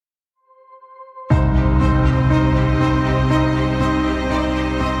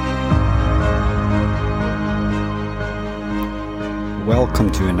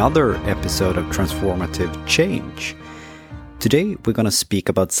welcome to another episode of Transformative Change. Today we're going to speak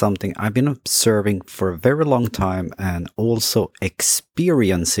about something I've been observing for a very long time and also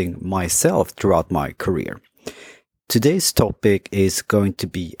experiencing myself throughout my career. Today's topic is going to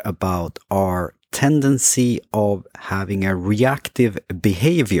be about our tendency of having a reactive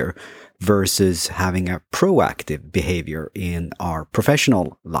behavior versus having a proactive behavior in our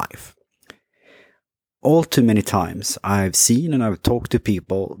professional life. All too many times I've seen and I've talked to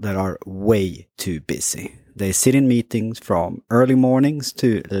people that are way too busy. They sit in meetings from early mornings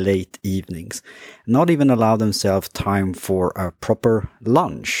to late evenings, not even allow themselves time for a proper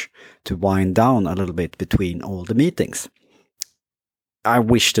lunch to wind down a little bit between all the meetings. I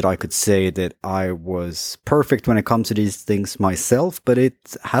wish that I could say that I was perfect when it comes to these things myself, but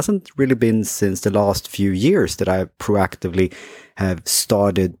it hasn't really been since the last few years that I proactively have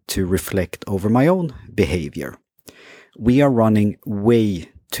started to reflect over my own behavior. We are running way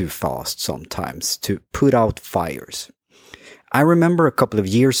too fast sometimes to put out fires. I remember a couple of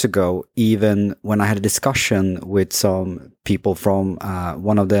years ago, even when I had a discussion with some people from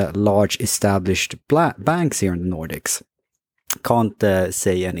one of the large established banks here in the Nordics. Can't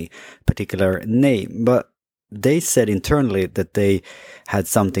say any particular name, but they said internally that they had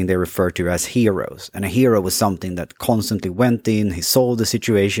something they referred to as heroes. And a hero was something that constantly went in, he solved the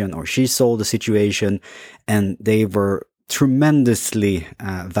situation or she solved the situation, and they were tremendously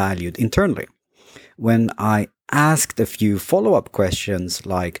valued internally. When I asked a few follow-up questions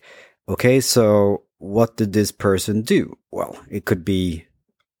like, okay, so what did this person do? Well, it could be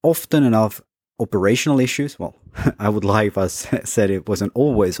often enough operational issues. Well, I would lie if I said it wasn't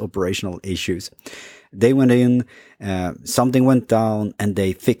always operational issues. They went in, something went down, and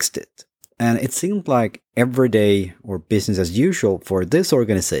they fixed it. And it seemed like every day or business as usual for this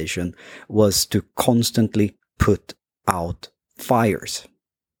organization was to constantly put out fires.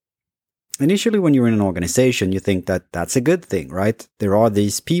 Initially, when you're in an organization, you think that that's a good thing, right? There are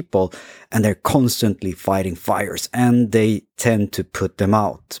these people and they're constantly fighting fires and they tend to put them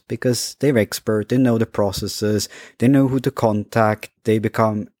out because they're expert, they know the processes, they know who to contact, they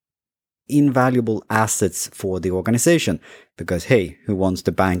become invaluable assets for the organization because, hey, who wants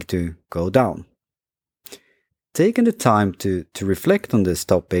the bank to go down? Taking the time to reflect on this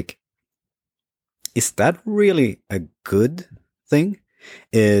topic, is that really a good thing?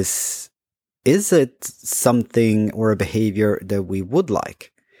 Is it something or a behavior that we would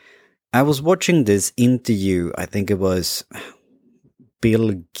like? I was watching this interview, I think it was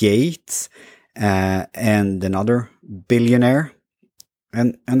Bill Gates and another billionaire.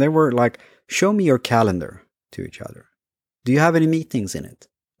 And they were like, show me your calendar to each other. Do you have any meetings in it?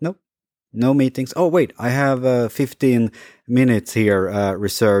 Nope. No meetings. Oh, wait, I have 15 minutes here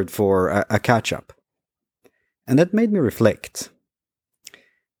reserved for a catch-up. And that made me reflect.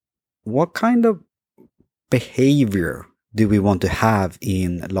 What kind of behavior do we want to have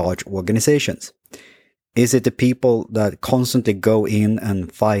in large organizations? Is it the people that constantly go in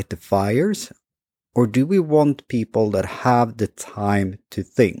and fight the fires? Or do we want people that have the time to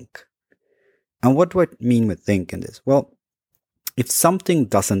think? And what do I mean with think in this? Well, if something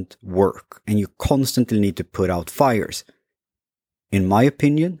doesn't work and you constantly need to put out fires, in my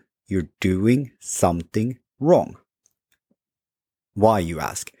opinion, you're doing something wrong. Why, you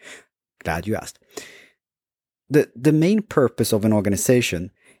ask? Glad you asked. The main purpose of an organization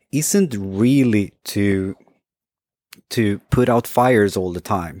isn't really to put out fires all the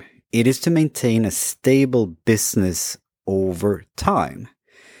time. It is to maintain a stable business over time.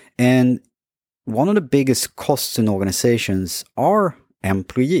 And one of the biggest costs in organizations are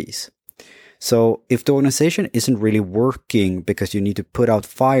employees. So if the organization isn't really working because you need to put out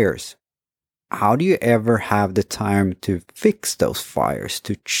fires, how do you ever have the time to fix those fires,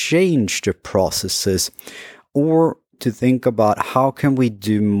 to change the processes, or to think about how can we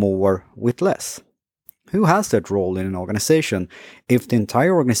do more with less? Who has that role in an organization if the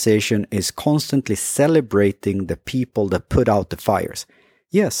entire organization is constantly celebrating the people that put out the fires?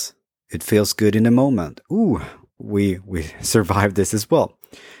 Yes, it feels good in the moment. Ooh, we survived this as well.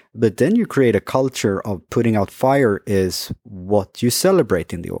 But then you create a culture of putting out fire is what you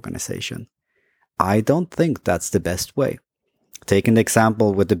celebrate in the organization. I don't think that's the best way. Taking the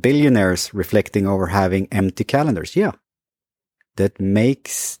example with the billionaires reflecting over having empty calendars. Yeah, that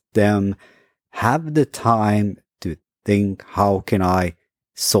makes them have the time to think, how can I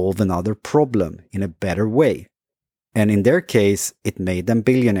solve another problem in a better way? And in their case, it made them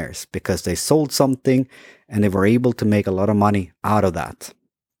billionaires because they sold something and they were able to make a lot of money out of that.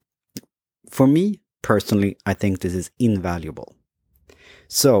 For me, personally, I think this is invaluable.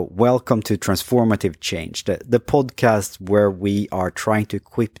 So, welcome to Transformative Change, the podcast where we are trying to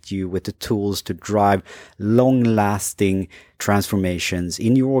equip you with the tools to drive long-lasting transformations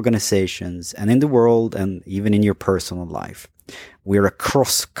in your organizations and in the world and even in your personal life. We're a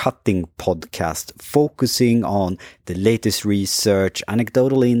cross-cutting podcast focusing on the latest research,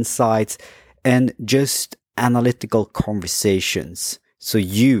 anecdotal insights, and just analytical conversations so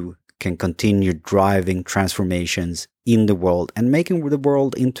you can continue driving transformations in the world and making the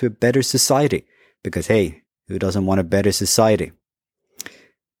world into a better society. Because hey, who doesn't want a better society?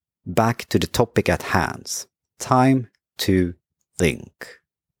 Back to the topic at hand. Time to think.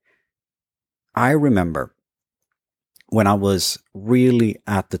 I remember when I was really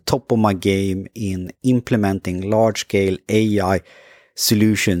at the top of my game in implementing large-scale AI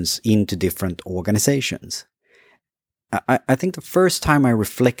solutions into different organizations. I think the first time I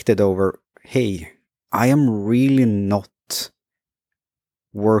reflected over, hey, I am really not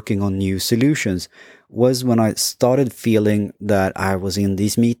working on new solutions was when I started feeling that I was in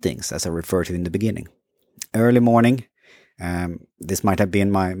these meetings, as I referred to in the beginning. Early morning, this might have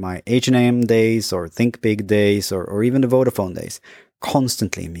been my H&M days or Think Big days or even the Vodafone days.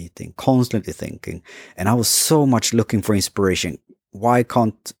 Constantly meeting, constantly thinking. And I was so much looking for inspiration. Why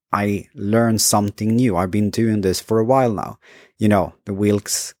can't I learn something new? I've been doing this for a while now. You know, the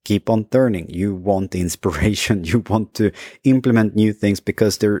wheels keep on turning. You want inspiration. You want to implement new things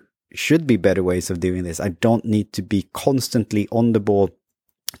because there should be better ways of doing this. I don't need to be constantly on the ball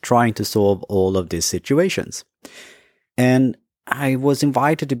trying to solve all of these situations. And I was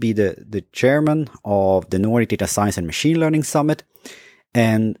invited to be the chairman of the Nordic Data Science and Machine Learning Summit.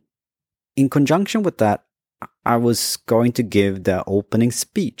 And in conjunction with that, I was going to give the opening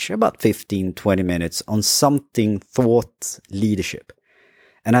speech, about 15-20 minutes, on something thought leadership.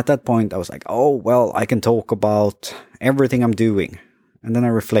 And at that point, I was like, oh, well, I can talk about everything I'm doing. And then I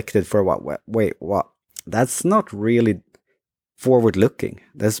reflected for a while, wait, what? That's not really forward-looking.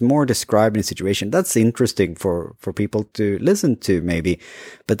 That's more describing a situation. That's interesting for people to listen to, maybe.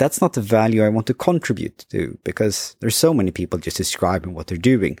 But that's not the value I want to contribute to, because there's so many people just describing what they're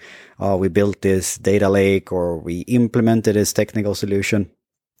doing. Oh, we built this data lake, or we implemented this technical solution.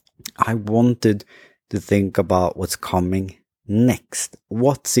 I wanted to think about what's coming next.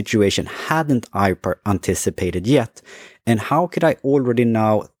 What situation hadn't I anticipated yet? And how could I already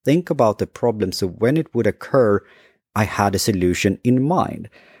now think about the problem so when it would occur, I had a solution in mind?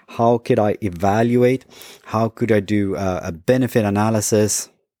 How could I evaluate? How could I do a benefit analysis?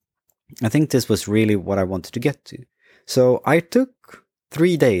 I think this was really what I wanted to get to. So I took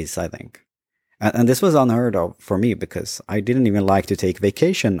 3 days, I think. And this was unheard of for me because I didn't even like to take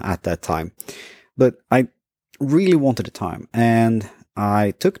vacation at that time. But I really wanted the time. And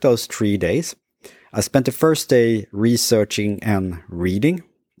I took those 3 days. I spent the first day researching and reading,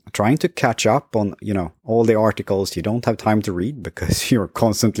 trying to catch up on, all the articles you don't have time to read because you're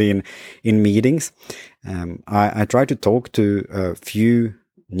constantly in meetings. I tried to talk to a few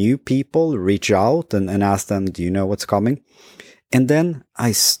new people, reach out and ask them, do you know what's coming? And then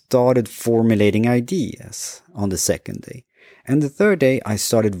I started formulating ideas on the second day. And the third day, I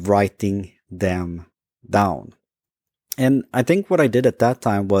started writing them down. And I think what I did at that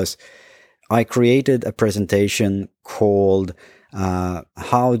time was I created a presentation called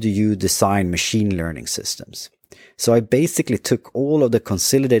how do you design machine learning systems? So I basically took all of the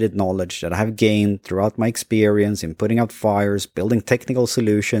consolidated knowledge that I have gained throughout my experience in putting out fires, building technical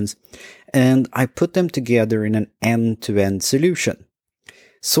solutions, and I put them together in an end-to-end solution.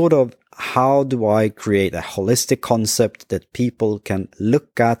 Sort of, how do I create a holistic concept that people can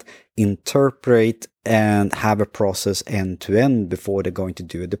look at, interpret, and have a process end-to-end before they're going to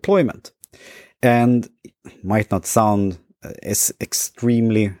do a deployment? And it might not sound as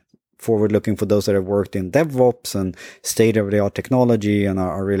extremely forward-looking for those that have worked in DevOps and state-of-the-art technology and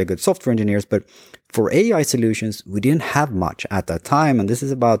are really good software engineers. But for AI solutions, we didn't have much at that time. And this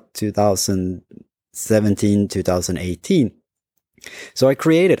is about 2017, 2018. So I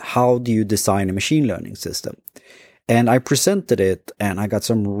created, how do you design a machine learning system? And I presented it and I got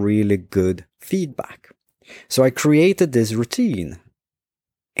some really good feedback. So I created this routine.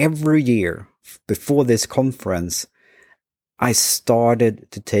 Every year before this conference, I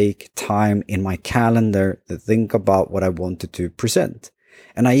started to take time in my calendar to think about what I wanted to present.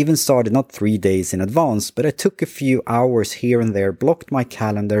 And I even started not 3 days in advance, but I took a few hours here and there, blocked my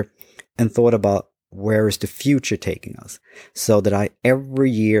calendar, and thought about where is the future taking us, so that I every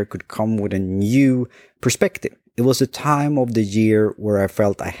year could come with a new perspective. It was a time of the year where I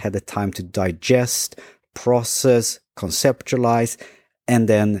felt I had the time to digest, process, conceptualize, and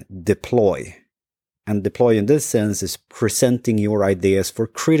then deploy. And deploy in this sense is presenting your ideas for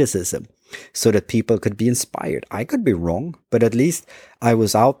criticism so that people could be inspired. I could be wrong, but at least I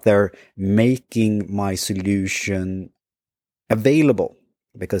was out there making my solution available,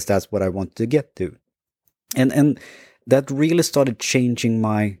 because that's what I wanted to get to. And that really started changing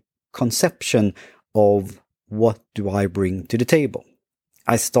my conception of what do I bring to the table.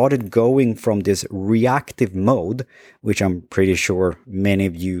 I started going from this reactive mode, which I'm pretty sure many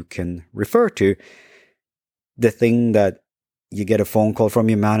of you can refer to, the thing that you get a phone call from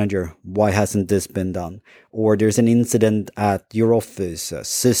your manager, why hasn't this been done? Or there's an incident at your office, a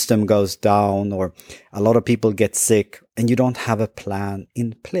system goes down, or a lot of people get sick, and you don't have a plan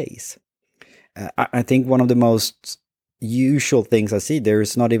in place. I think one of the most usual things I see, there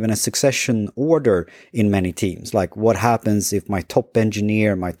is not even a succession order in many teams. Like, what happens if my top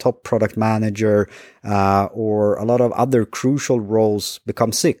engineer, my top product manager, or a lot of other crucial roles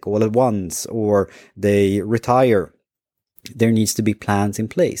become sick all at once, or they retire? There needs to be plans in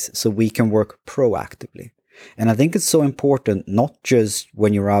place so we can work proactively. And I think it's so important, not just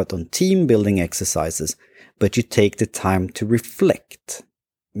when you're out on team building exercises, but you take the time to reflect.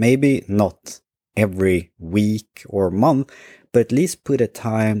 Maybe not every week or month, but at least put a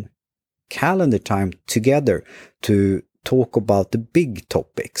calendar time together to talk about the big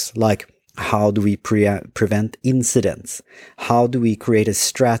topics, like how do we prevent incidents? How do we create a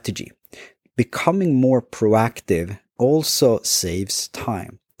strategy? Becoming more proactive also saves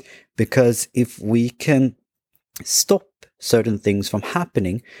time, because if we can stop certain things from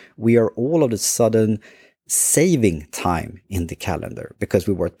happening, we are all of a sudden saving time in the calendar because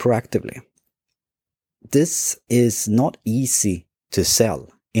we work proactively. This is not easy to sell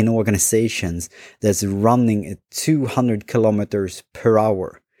in organizations that's running at 200 kilometers per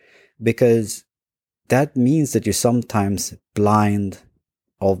hour, because that means that you're sometimes blind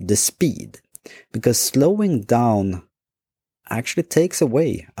of the speed, because slowing down actually takes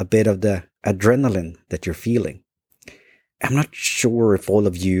away a bit of the adrenaline that you're feeling. I'm not sure if all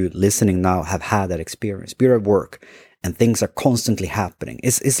of you listening now have had that experience. You're at work and things are constantly happening.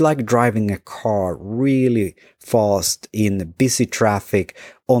 It's like driving a car really fast in busy traffic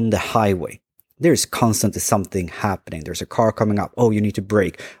on the highway. There's constantly something happening. There's a car coming up. Oh, you need to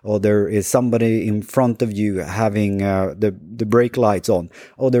brake. Or there is somebody in front of you having the brake lights on.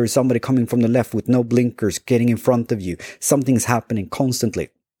 Oh, there is somebody coming from the left with no blinkers getting in front of you. Something's happening constantly.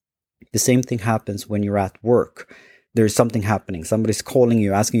 The same thing happens when you're at work. There's something happening. Somebody's calling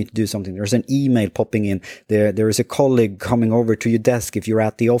you, asking you to do something. There's an email popping in. There is a colleague coming over to your desk if you're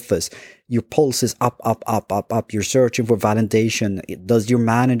at the office. Your pulse is up. You're searching for validation. Does your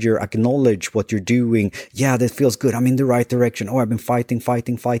manager acknowledge what you're doing? Yeah, that feels good. I'm in the right direction. Oh, I've been fighting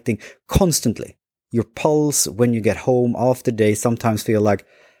constantly. Your pulse when you get home after the day sometimes feel like,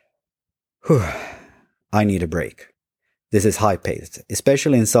 I need a break. This is high paced,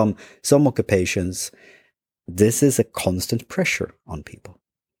 especially in some occupations. This is a constant pressure on people.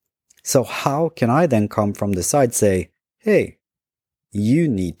 So how can I then come from the side say, hey, you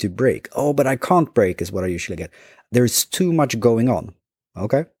need to break? Oh, but I can't break is what I usually get. There's too much going on.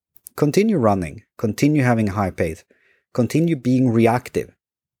 Okay. Continue running. Continue having a high pace. Continue being reactive,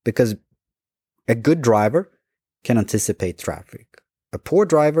 because a good driver can anticipate traffic. A poor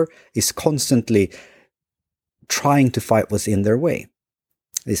driver is constantly trying to fight what's in their way.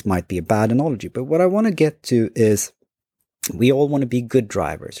 This might be a bad analogy, but what I want to get to is we all want to be good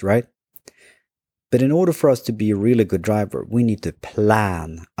drivers, right? But in order for us to be a really good driver, we need to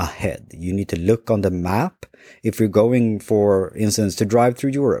plan ahead. You need to look on the map. If you're going, for instance, to drive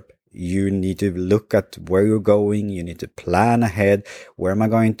through Europe, you need to look at where you're going. You need to plan ahead. Where am I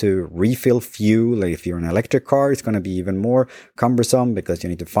going to refill fuel? If you're an electric car, it's going to be even more cumbersome because you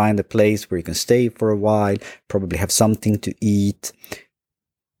need to find a place where you can stay for a while, probably have something to eat.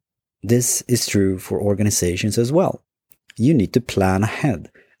 This is true for organizations as well. You need to plan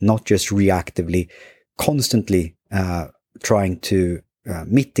ahead, not just reactively, constantly trying to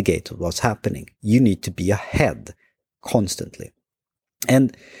mitigate what's happening. You need to be ahead constantly.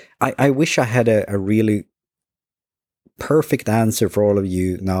 And I wish I had a really perfect answer for all of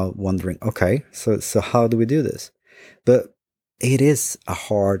you now wondering, okay, so how do we do this? But it is a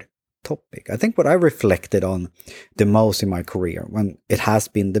hard topic. I think what I reflected on the most in my career, when it has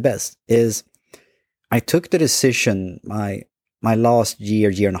been the best, is I took the decision my last year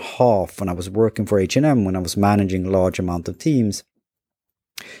and a half when I was working for H&M, when I was managing a large amount of teams,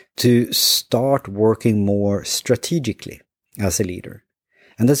 to start working more strategically as a leader.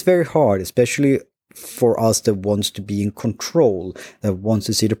 And that's very hard, especially for us that wants to be in control, that wants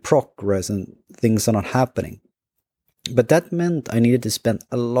to see the progress and things are not happening. But that meant I needed to spend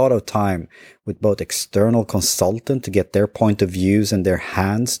a lot of time with both external consultant to get their point of views and their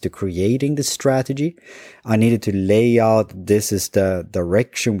hands to creating the strategy. I needed to lay out, this is the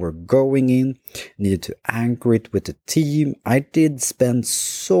direction we're going in. Needed to anchor it with the team. I did spend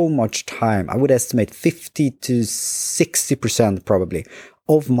so much time. I would estimate 50 to 60% probably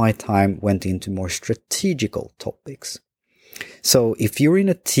of my time went into more strategical topics. So if you're in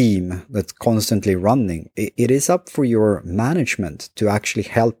a team that's constantly running, it is up for your management to actually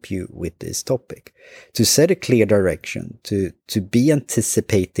help you with this topic, to set a clear direction, to be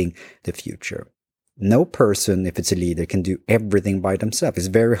anticipating the future. No person, if it's a leader, can do everything by themselves. It's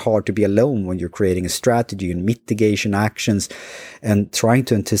very hard to be alone when you're creating a strategy and mitigation actions and trying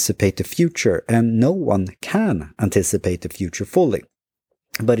to anticipate the future. And no one can anticipate the future fully.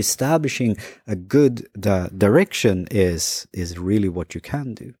 But establishing a good direction is really what you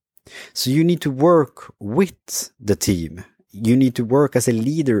can do. So you need to work with the team. You need to work as a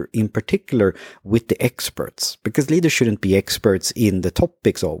leader, in particular, with the experts. Because leaders shouldn't be experts in the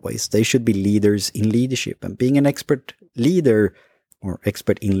topics always. They should be leaders in leadership. And being an expert leader or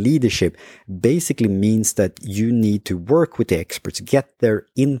expert in leadership basically means that you need to work with the experts, get their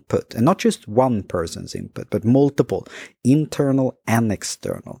input, and not just one person's input, but multiple, internal and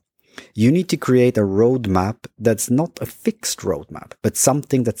external. You need to create a roadmap that's not a fixed roadmap, but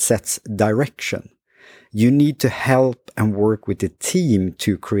something that sets direction. You need to help and work with the team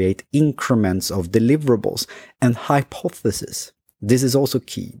to create increments of deliverables and hypotheses. This is also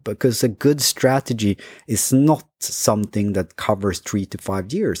key because a good strategy is not something that covers 3 to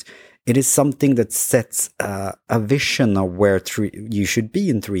 5 years. It is something that sets a vision of where you should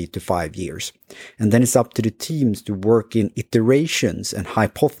be in 3 to 5 years. And then it's up to the teams to work in iterations and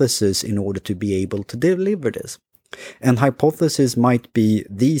hypotheses in order to be able to deliver this. And hypothesis might be,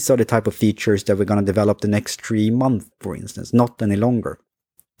 these are the type of features that we're going to develop the next 3 months, for instance, not any longer.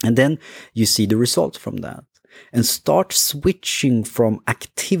 And then you see the results from that. And start switching from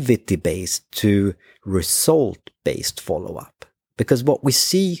activity-based to result-based follow-up. Because what we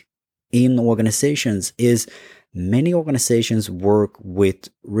see in organizations is many organizations work with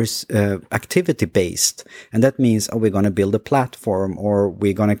activity-based. And that means, we're going to build a platform, or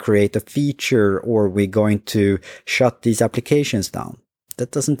we're going to create a feature, or we're going to shut these applications down.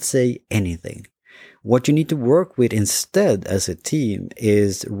 That doesn't say anything. What you need to work with instead as a team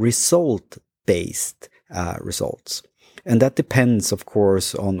is result-based results. And that depends, of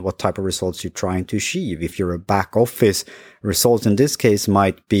course, on what type of results you're trying to achieve. If you're a back office, results in this case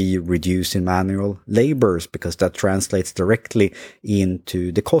might be reduced in manual labors because that translates directly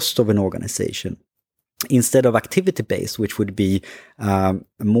into the cost of an organization. Instead of activity-based, which would be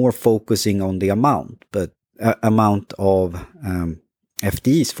more focusing on the amount of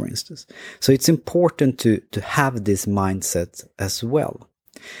FTEs, for instance. So it's important to have this mindset as well.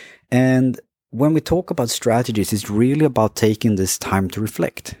 And when we talk about strategies, it's really about taking this time to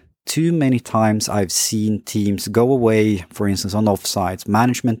reflect. Too many times I've seen teams go away, for instance, on offsites,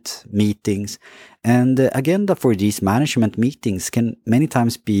 management meetings. And the agenda for these management meetings can many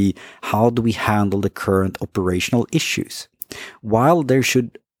times be, how do we handle the current operational issues? While there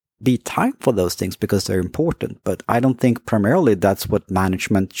should be time for those things because they're important, but I don't think primarily that's what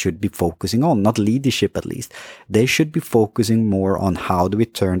management should be focusing on, not leadership at least. They should be focusing more on how do we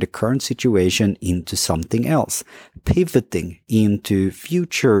turn the current situation into something else, pivoting into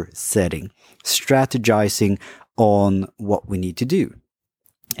future setting, strategizing on what we need to do.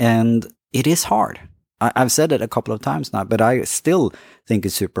 And it is hard. I've said it a couple of times now, but I still think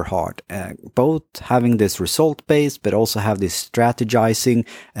it's super hard. Both having this result-based, but also have this strategizing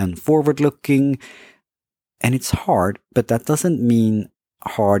and forward-looking. And it's hard, but that doesn't mean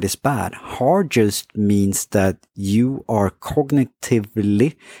hard is bad. Hard just means that you are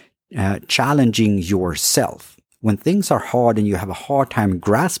cognitively challenging yourself. When things are hard and you have a hard time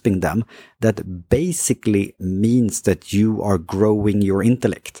grasping them, that basically means that you are growing your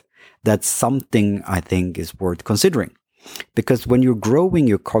intellect. That's something I think is worth considering. Because when you're growing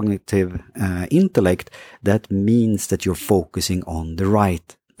your cognitive intellect, that means that you're focusing on the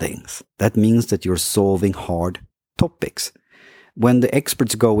right things. That means that you're solving hard topics. When the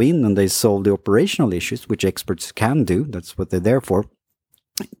experts go in and they solve the operational issues, which experts can do, that's what they're there for,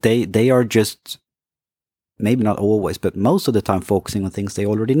 they are just, maybe not always, but most of the time focusing on things they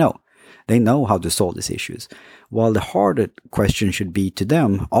already know. They know how to solve these issues. While the harder question should be to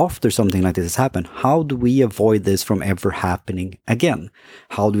them after something like this has happened, how do we avoid this from ever happening again?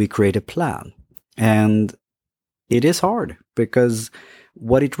 How do we create a plan? And it is hard because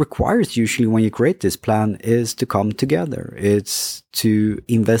what it requires usually when you create this plan is to come together. It's to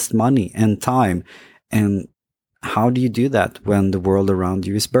invest money and time and how do you do that when the world around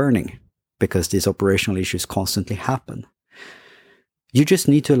you is burning? Because these operational issues constantly happen. You just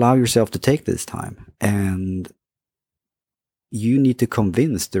need to allow yourself to take this time, and you need to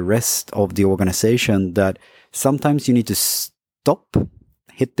convince the rest of the organization that sometimes you need to stop,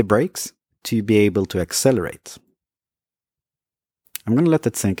 hit the brakes to be able to accelerate. I'm going to let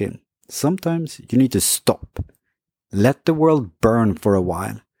that sink in. Sometimes you need to stop. Let the world burn for a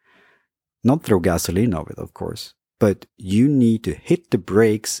while. Not throw gasoline over it, of course, but you need to hit the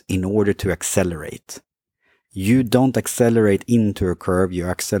brakes in order to accelerate. You don't accelerate into a curve, you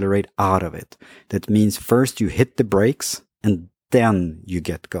accelerate out of it. That means first you hit the brakes and then you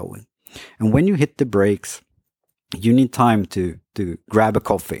get going. And when you hit the brakes, you need time to grab a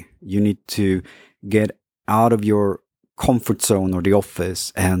coffee. You need to get out of your comfort zone or the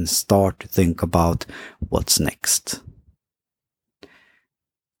office and start to think about what's next.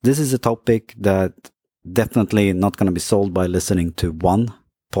 This is a topic that definitely not going to be solved by listening to one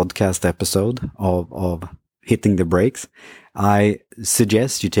podcast episode of hitting the brakes. I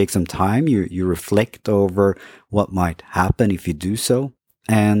suggest you take some time, you reflect over what might happen if you do so,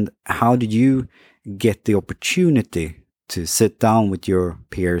 and how did you get the opportunity to sit down with your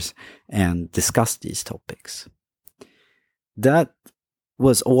peers and discuss these topics. That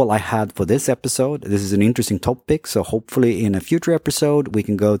was all I had for this episode. This is an interesting topic, so hopefully in a future episode we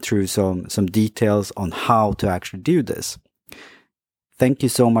can go through some details on how to actually do this. Thank you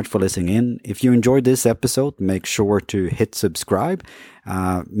so much for listening in. If you enjoyed this episode, make sure to hit subscribe.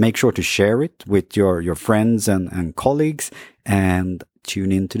 Make sure to share it with your friends and colleagues, and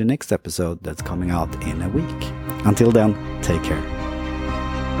tune in to the next episode that's coming out in a week. Until then, take care.